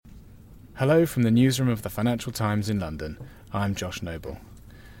Hello from the newsroom of the Financial Times in London. I'm Josh Noble.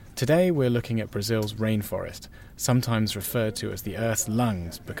 Today we're looking at Brazil's rainforest, sometimes referred to as the Earth's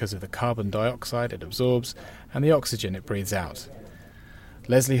lungs because of the carbon dioxide it absorbs and the oxygen it breathes out.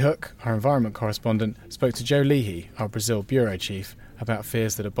 Leslie Hook, our environment correspondent, spoke to Joe Leahy, our Brazil bureau chief, about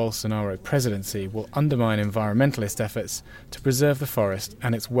fears that a Bolsonaro presidency will undermine environmentalist efforts to preserve the forest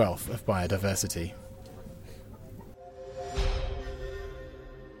and its wealth of biodiversity.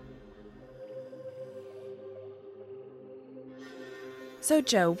 So,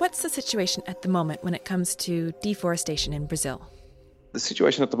 Joe, what's the situation at the moment when it comes to deforestation in Brazil? The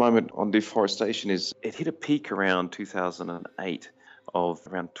situation at the moment on deforestation is it hit a peak around 2008 of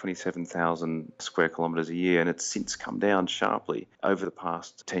around 27,000 square kilometres a year, and it's since come down sharply over the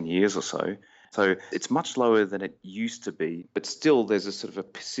past 10 years or so. So it's much lower than it used to be, but still there's a sort of a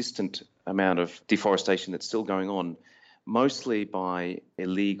persistent amount of deforestation that's still going on, mostly by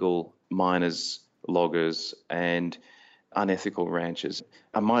illegal miners, loggers, and unethical ranchers.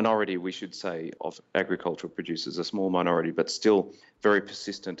 A minority, we should say, of agricultural producers, a small minority, but still very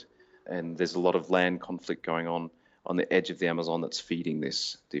persistent. And there's a lot of land conflict going on the edge of the Amazon that's feeding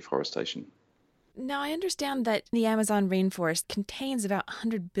this deforestation. Now, I understand that the Amazon rainforest contains about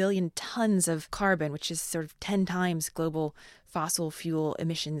 100 billion tons of carbon, which is sort of 10 times global fossil fuel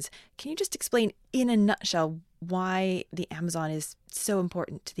emissions. Can you just explain in a nutshell why the Amazon is so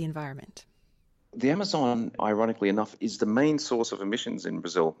important to the environment? The Amazon, ironically enough, is the main source of emissions in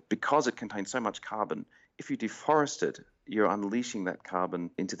Brazil because it contains so much carbon. If you deforest it, you're unleashing that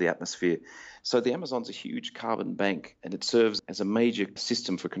carbon into the atmosphere. So the Amazon's a huge carbon bank, and it serves as a major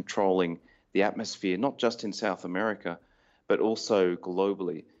system for controlling the atmosphere, not just in South America, but also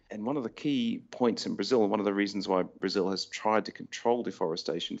globally. And one of the key points in Brazil, and one of the reasons why Brazil has tried to control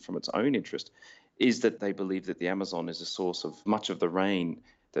deforestation from its own interest, is that they believe that the Amazon is a source of much of the rain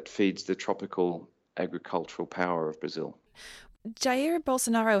that feeds the tropical agricultural power of Brazil. Jair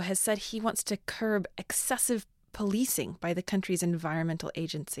Bolsonaro has said he wants to curb excessive policing by the country's environmental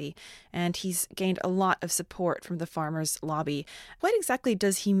agency, and he's gained a lot of support from the farmers' lobby. What exactly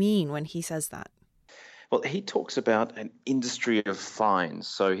does he mean when he says that? Well, he talks about an industry of fines.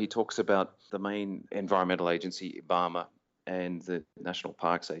 So he talks about the main environmental agency, IBAMA, and the National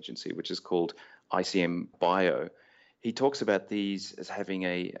Parks Agency, which is called ICM Bio. He talks about these as having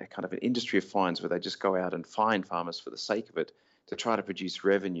a kind of an industry of fines where they just go out and fine farmers for the sake of it to try to produce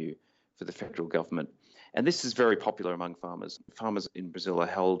revenue for the federal government. And this is very popular among farmers. Farmers in Brazil are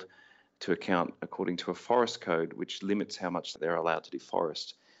held to account according to a forest code which limits how much they're allowed to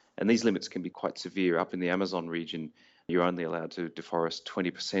deforest. And these limits can be quite severe. Up in the Amazon region, you're only allowed to deforest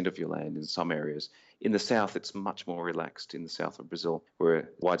 20% of your land in some areas. In the south, it's much more relaxed in the south of Brazil,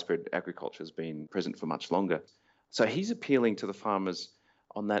 where widespread agriculture has been present for much longer. So he's appealing to the farmers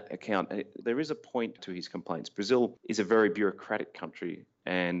on that account. There is a point to his complaints. Brazil is a very bureaucratic country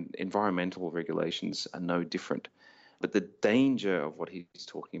and environmental regulations are no different. But the danger of what he's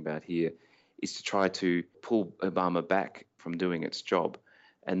talking about here is to try to pull IBAMA back from doing its job.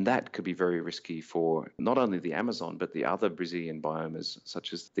 And that could be very risky for not only the Amazon, but the other Brazilian biomes,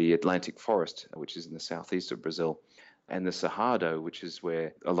 such as the Atlantic forest, which is in the southeast of Brazil, and the Cerrado, which is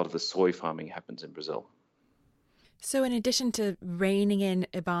where a lot of the soy farming happens in Brazil. So in addition to reining in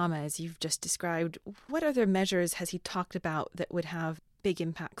IBAMA, as you've just described, what other measures has he talked about that would have big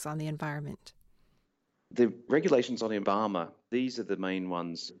impacts on the environment? The regulations on IBAMA, these are the main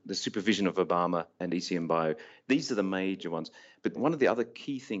ones, the supervision of IBAMA and ECM Bio, these are the major ones. But one of the other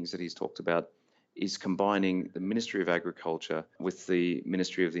key things that he's talked about is combining the Ministry of Agriculture with the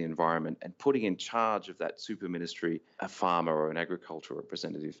Ministry of the Environment and putting in charge of that super ministry a farmer or an agricultural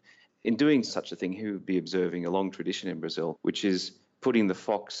representative. In doing such a thing, he would be observing a long tradition in Brazil, which is putting the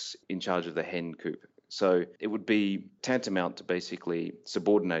fox in charge of the hen coop. So it would be tantamount to basically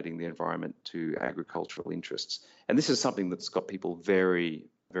subordinating the environment to agricultural interests. And this is something that's got people very,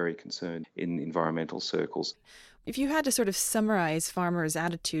 very concerned in environmental circles. If you had to sort of summarize farmers'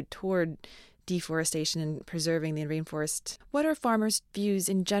 attitude toward deforestation and preserving the rainforest, what are farmers' views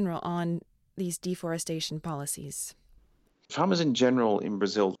in general on these deforestation policies? Farmers in general in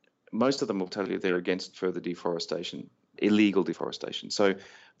Brazil, most of them will tell you they're against further deforestation, illegal deforestation. So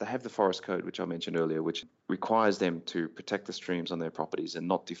they have the forest code, which I mentioned earlier, which requires them to protect the streams on their properties and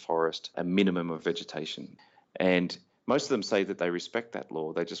not deforest a minimum of vegetation. And most of them say that they respect that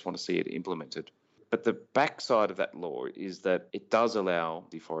law. They just want to see it implemented. But the backside of that law is that it does allow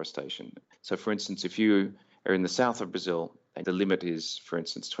deforestation. So, for instance, if you are in the south of Brazil and the limit is, for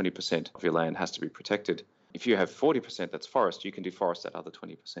instance, 20% of your land has to be protected, if you have 40% that's forest, you can deforest that other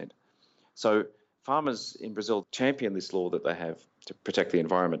 20%. So farmers in Brazil champion this law that they have to protect the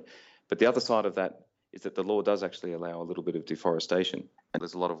environment. But the other side of that is that the law does actually allow a little bit of deforestation. And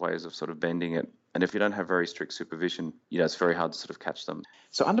there's a lot of ways of sort of bending it. And if you don't have very strict supervision, it's very hard to sort of catch them.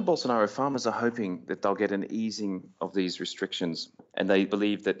 So under Bolsonaro, farmers are hoping that they'll get an easing of these restrictions. And they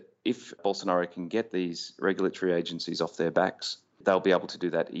believe that if Bolsonaro can get these regulatory agencies off their backs, they'll be able to do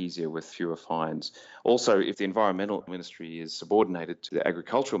that easier with fewer fines. Also, if the environmental ministry is subordinated to the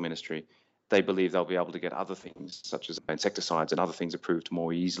agricultural ministry, they believe they'll be able to get other things, such as insecticides and other things, approved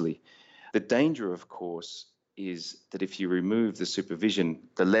more easily. The danger, of course, is that if you remove the supervision,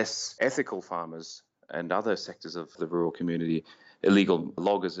 the less ethical farmers and other sectors of the rural community, illegal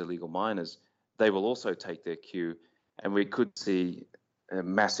loggers, illegal miners, they will also take their cue, and we could see a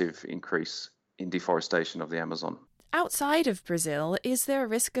massive increase in deforestation of the Amazon. Outside of Brazil, is there a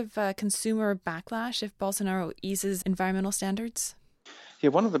risk of consumer backlash if Bolsonaro eases environmental standards? Yeah,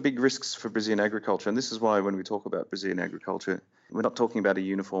 one of the big risks for Brazilian agriculture, and this is why when we talk about Brazilian agriculture, we're not talking about a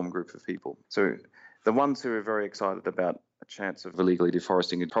uniform group of people. So the ones who are very excited about a chance of illegally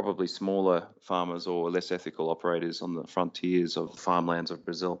deforesting are probably smaller farmers or less ethical operators on the frontiers of farmlands of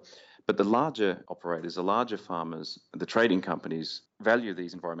Brazil. But the larger operators, the larger farmers, the trading companies value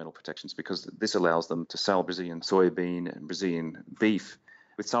these environmental protections because this allows them to sell Brazilian soybean and Brazilian beef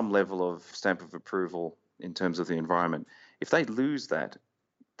with some level of stamp of approval in terms of the environment. If they lose that,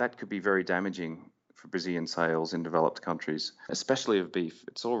 that could be very damaging for Brazilian sales in developed countries, especially of beef.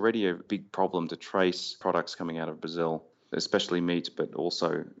 It's already a big problem to trace products coming out of Brazil, especially meat, but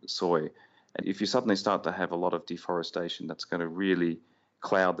also soy. And if you suddenly start to have a lot of deforestation, that's going to really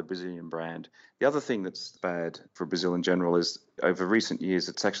cloud the Brazilian brand. The other thing that's bad for Brazil in general is over recent years,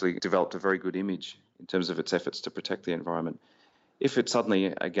 it's actually developed a very good image in terms of its efforts to protect the environment. If it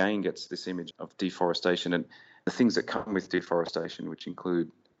suddenly again gets this image of deforestation and the things that come with deforestation, which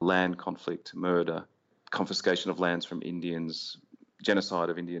include land conflict, murder, confiscation of lands from Indians, genocide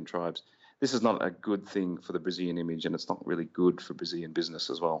of Indian tribes, this is not a good thing for the Brazilian image, and it's not really good for Brazilian business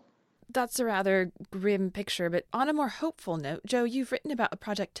as well. That's a rather grim picture, but on a more hopeful note, Joe, you've written about a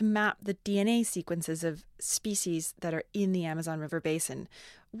project to map the DNA sequences of species that are in the Amazon River Basin.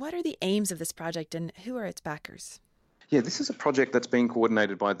 What are the aims of this project and who are its backers? Yeah, this is a project that's being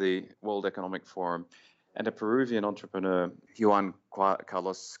coordinated by the World Economic Forum and a Peruvian entrepreneur, Juan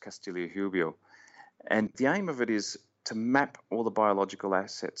Carlos Castillo Rubio. And the aim of it is to map all the biological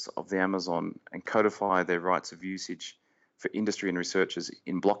assets of the Amazon and codify their rights of usage for industry and researchers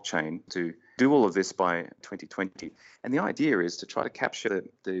in blockchain, to do all of this by 2020. And the idea is to try to capture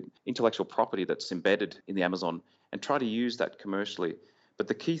the intellectual property that's embedded in the Amazon and try to use that commercially. But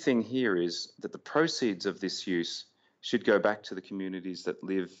the key thing here is that the proceeds of this use should go back to the communities that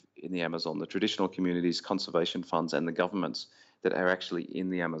live in the Amazon, the traditional communities, conservation funds, and the governments that are actually in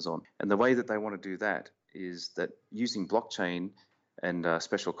the Amazon. And the way that they want to do that is that using blockchain and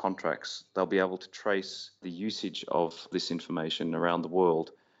special contracts, they'll be able to trace the usage of this information around the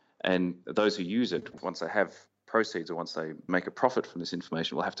world. And those who use it, once they have proceeds or once they make a profit from this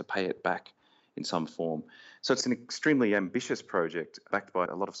information, will have to pay it back in some form. So it's an extremely ambitious project backed by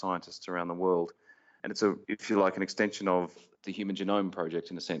a lot of scientists around the world. And it's, if you like, an extension of the Human Genome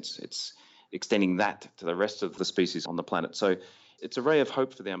Project in a sense. It's extending that to the rest of the species on the planet. So it's a ray of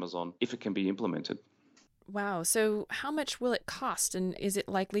hope for the Amazon if it can be implemented. Wow. So how much will it cost? And is it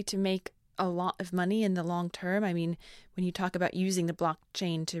likely to make a lot of money in the long term? I mean, when you talk about using the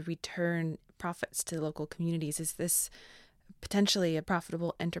blockchain to return profits to local communities, is this potentially a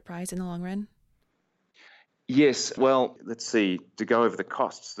profitable enterprise in the long run? Yes. Well, let's see. To go over the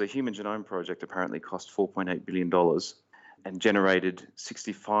costs, the Human Genome Project apparently cost $4.8 billion and generated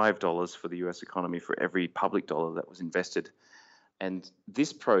 $65 for the US economy for every public dollar that was invested. And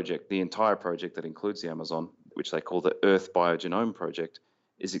this project, the entire project that includes the Amazon, which they call the Earth Biogenome Project,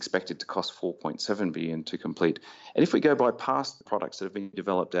 is expected to cost $4.7 billion to complete. And if we go by past products that have been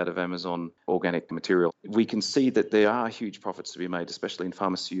developed out of Amazon organic material, we can see that there are huge profits to be made, especially in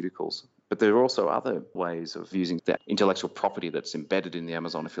pharmaceuticals. But there are also other ways of using that intellectual property that's embedded in the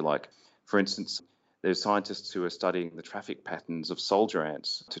Amazon, if you like. For instance, there's scientists who are studying the traffic patterns of soldier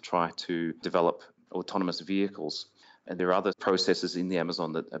ants to try to develop autonomous vehicles. And there are other processes in the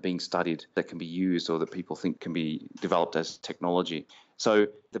Amazon that are being studied that can be used or that people think can be developed as technology. So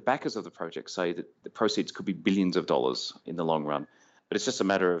the backers of the project say that the proceeds could be billions of dollars in the long run. But it's just a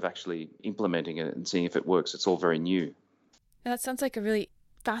matter of actually implementing it and seeing if it works. It's all very new. Now, that sounds like a really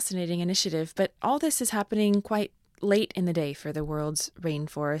fascinating initiative, but all this is happening quite late in the day for the world's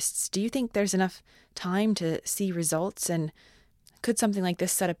rainforests. Do you think there's enough time to see results? And could something like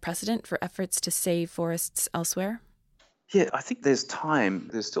this set a precedent for efforts to save forests elsewhere? Yeah, I think there's time.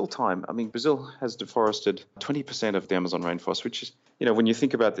 There's still time. I mean, Brazil has deforested 20% of the Amazon rainforest, which When you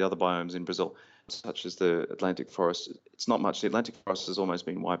think about the other biomes in Brazil, such as the Atlantic forest, it's not much. The Atlantic forest has almost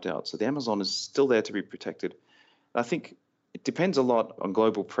been wiped out. So the Amazon is still there to be protected. I think it depends a lot on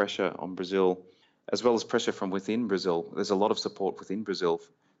global pressure on Brazil, as well as pressure from within Brazil. There's a lot of support within Brazil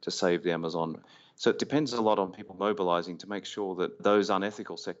to save the Amazon. So it depends a lot on people mobilizing to make sure that those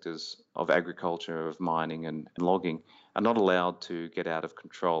unethical sectors of agriculture, of mining and logging are not allowed to get out of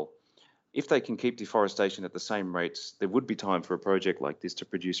control. If they can keep deforestation at the same rates, there would be time for a project like this to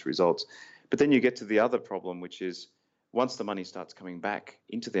produce results. But then you get to the other problem, which is once the money starts coming back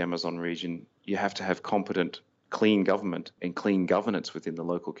into the Amazon region, you have to have competent, clean government and clean governance within the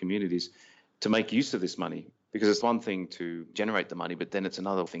local communities to make use of this money. Because it's one thing to generate the money, but then it's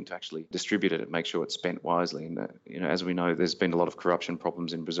another thing to actually distribute it and make sure it's spent wisely. And, as we know, there's been a lot of corruption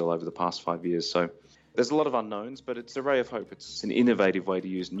problems in Brazil over the past 5 years. So there's a lot of unknowns, but it's a ray of hope. It's an innovative way to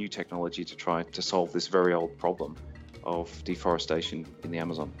use new technology to try to solve this very old problem of deforestation in the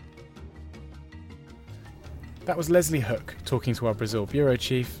Amazon. That was Leslie Hook talking to our Brazil Bureau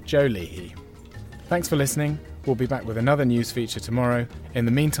Chief, Joe Leahy. Thanks for listening. We'll be back with another news feature tomorrow. In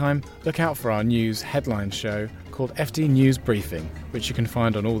the meantime, look out for our news headline show called FT News Briefing, which you can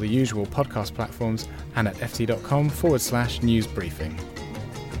find on all the usual podcast platforms and at ft.com/news briefing.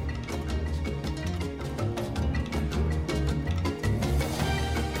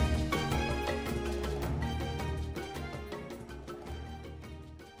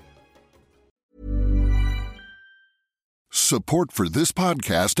 Support for this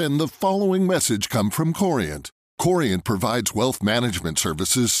podcast and the following message come from Corient. Corient provides wealth management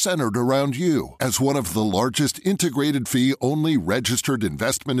services centered around you. As one of the largest integrated fee-only registered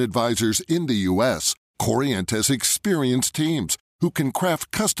investment advisors in the U.S., Corient has experienced teams who can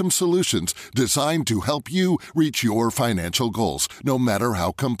craft custom solutions designed to help you reach your financial goals, no matter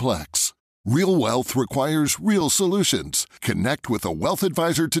how complex. Real wealth requires real solutions. Connect with a wealth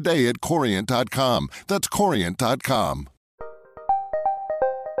advisor today at Corient.com. That's Corient.com.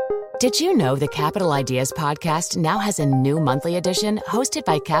 Did you know the Capital Ideas podcast now has a new monthly edition hosted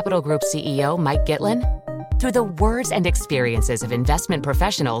by Capital Group CEO Mike Gitlin? Through the words and experiences of investment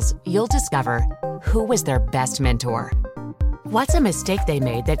professionals, you'll discover who was their best mentor, what's a mistake they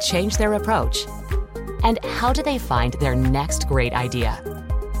made that changed their approach, and how do they find their next great idea.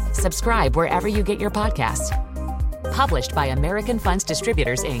 Subscribe wherever you get your podcasts. Published by American Funds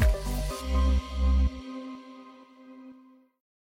Distributors, Inc.